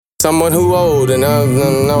Someone who old and I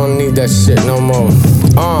don't need that shit no more.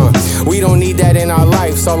 We don't need that in our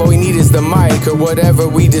lives. All we need is the mic or whatever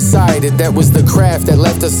we decided. That was the craft that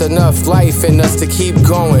left us enough life in us to keep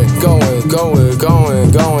going,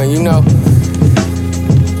 you know.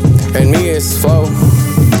 And me is flow.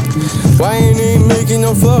 Why ain't he making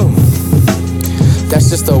no flow?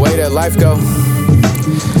 That's just the way that life go.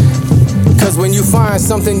 Cause when you find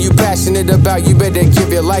something you passionate about, you better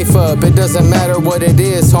give your life up. It doesn't matter what it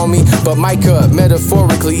is, homie, but mic up.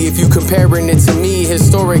 Metaphorically, if you comparing it to me,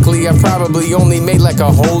 historically, I probably only made like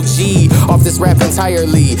a whole G off this rap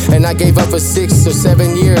entirely. And I gave up for 6 or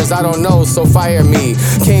 7 years, I don't know, so fire me.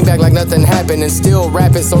 Came back like nothing happened and still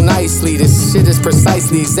rapping so nicely. This shit is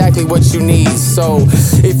precisely exactly what you need. So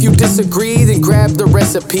if you disagree, then grab the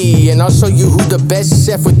recipe and I'll show you who the best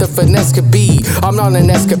chef with the finesse could be. I'm not an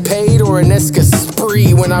escapade or an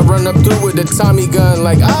spree when I run up through with a Tommy gun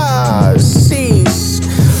like, sheesh.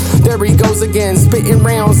 There he goes again, spitting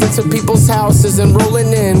rounds into people's houses and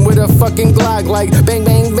rolling in with a fucking Glock like bang,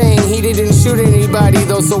 bang, bang. He didn't shoot anybody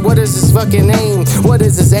though, so what is his fucking aim? What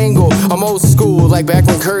is his angle? I'm old school, like back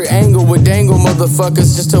when Kurt Angle would dangle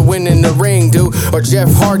motherfuckers just to win in the ring, dude. Or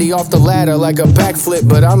Jeff Hardy off the ladder like a backflip,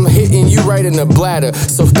 but I'm hitting you right in the bladder,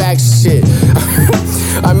 so back shit.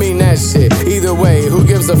 I mean that shit. Either way, who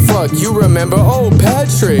gives a fuck? You remember, oh,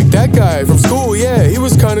 Patrick, that guy from school, yeah, he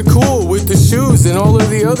was kinda cool with the shoes and all of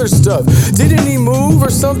the other stuff. Didn't he move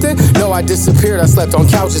or something? No, I disappeared, I slept on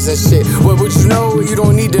couches and shit. What would you know? You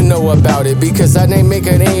don't need to know about it, because I didn't make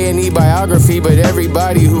an A&E biography, but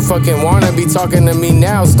everybody who fucking wanna be talking to me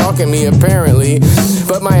now, stalking me apparently.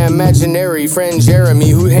 But my imaginary friend Jeremy,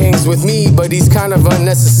 who hangs with me, but he's kind of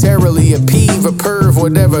unnecessarily a peeve, a perv,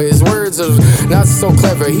 whatever. His words are not so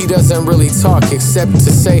clever, he doesn't really talk except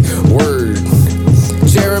to say word.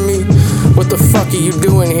 Jeremy, what the fuck are you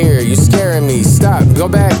doing here? You scaring me. Stop, go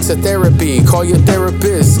back to therapy, call your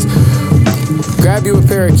therapist. Grab you a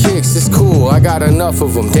pair of kicks, it's cool, I got enough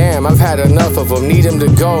of them. Damn, I've had enough of them, need him to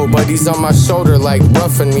go, but he's on my shoulder like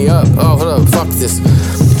roughing me up. Oh, hold up, fuck this.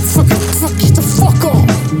 Fuck, get the fuck off.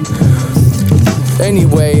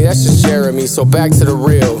 Anyway, that's just Jeremy, so back to the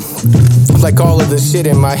real. Like all of the shit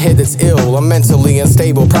in my head that's ill. I'm mentally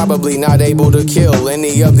unstable, probably not able to kill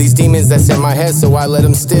any of these demons that's in my head, so I let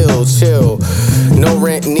them still chill. No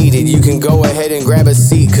rent needed, you can go ahead and grab a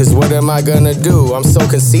seat, cause what am I gonna do? I'm so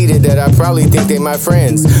conceited that I probably think they my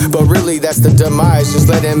friends, but really that's the demise, just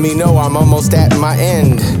letting me know I'm almost at my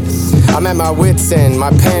end. I'm at my wit's end, my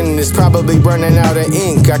pen is probably running out of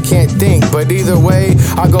ink, I can't think, but either way,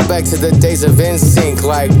 I'll go back to the days of NSYNC,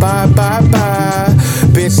 like bye, bye, bye,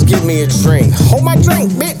 bitch, give me a drink. Hold my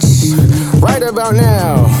drink, bitch, right about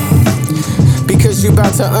now. Because you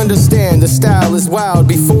about to understand the style is wild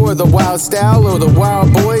before the wild style or the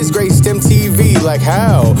wild boys graced MTV. Like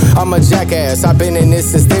how? I'm a jackass, I've been in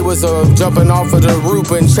this since they was jumping off of the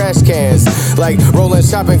roof in trash cans, like rolling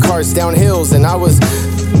shopping carts down hills, and I was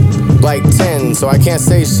like 10, so I can't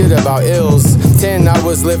say shit about ills. 10, I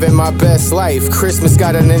was living my best life. Christmas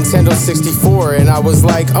got a Nintendo 64 and I was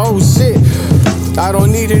like, oh shit, I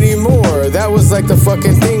don't need any more. That was like the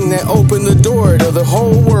fucking thing that opened the door to the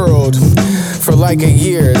whole world for like a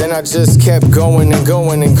year. Then I just kept going and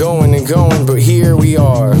going and going and going, but here we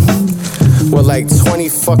are. Well, like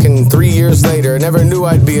 3 years later, never knew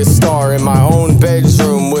I'd be a star in my own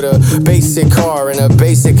bedroom with a basic car and a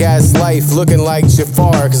basic ass life, looking like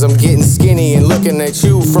Jafar, cause I'm getting skinny and looking at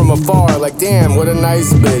you from afar like, damn, what a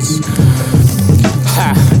nice bitch.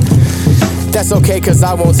 Ha. That's okay, cause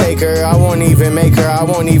I won't take her, I won't even make her, I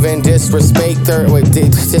won't even disrespect her. Wait,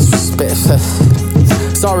 disrespect.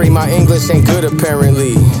 Sorry, my English ain't good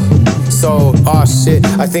apparently. So, aw shit,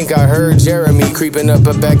 I think I heard Jeremy creeping up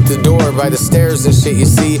back the door by the stairs and shit, you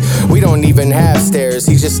see. We don't even have stairs,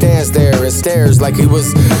 he just stands there and stares like he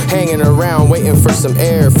was hanging around waiting for some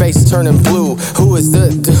air, face turning blue. Who is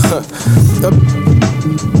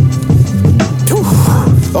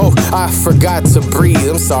Oh, I forgot to breathe,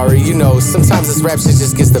 I'm sorry, you know, sometimes this rap shit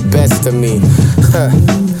just gets the best of me.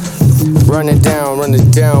 Run it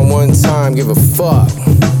down one time, give a fuck.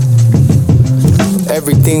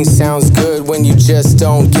 Everything sounds good when you just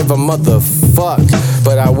don't give a motherfuck,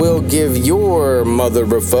 but I will give your mother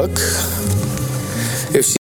a fuck if she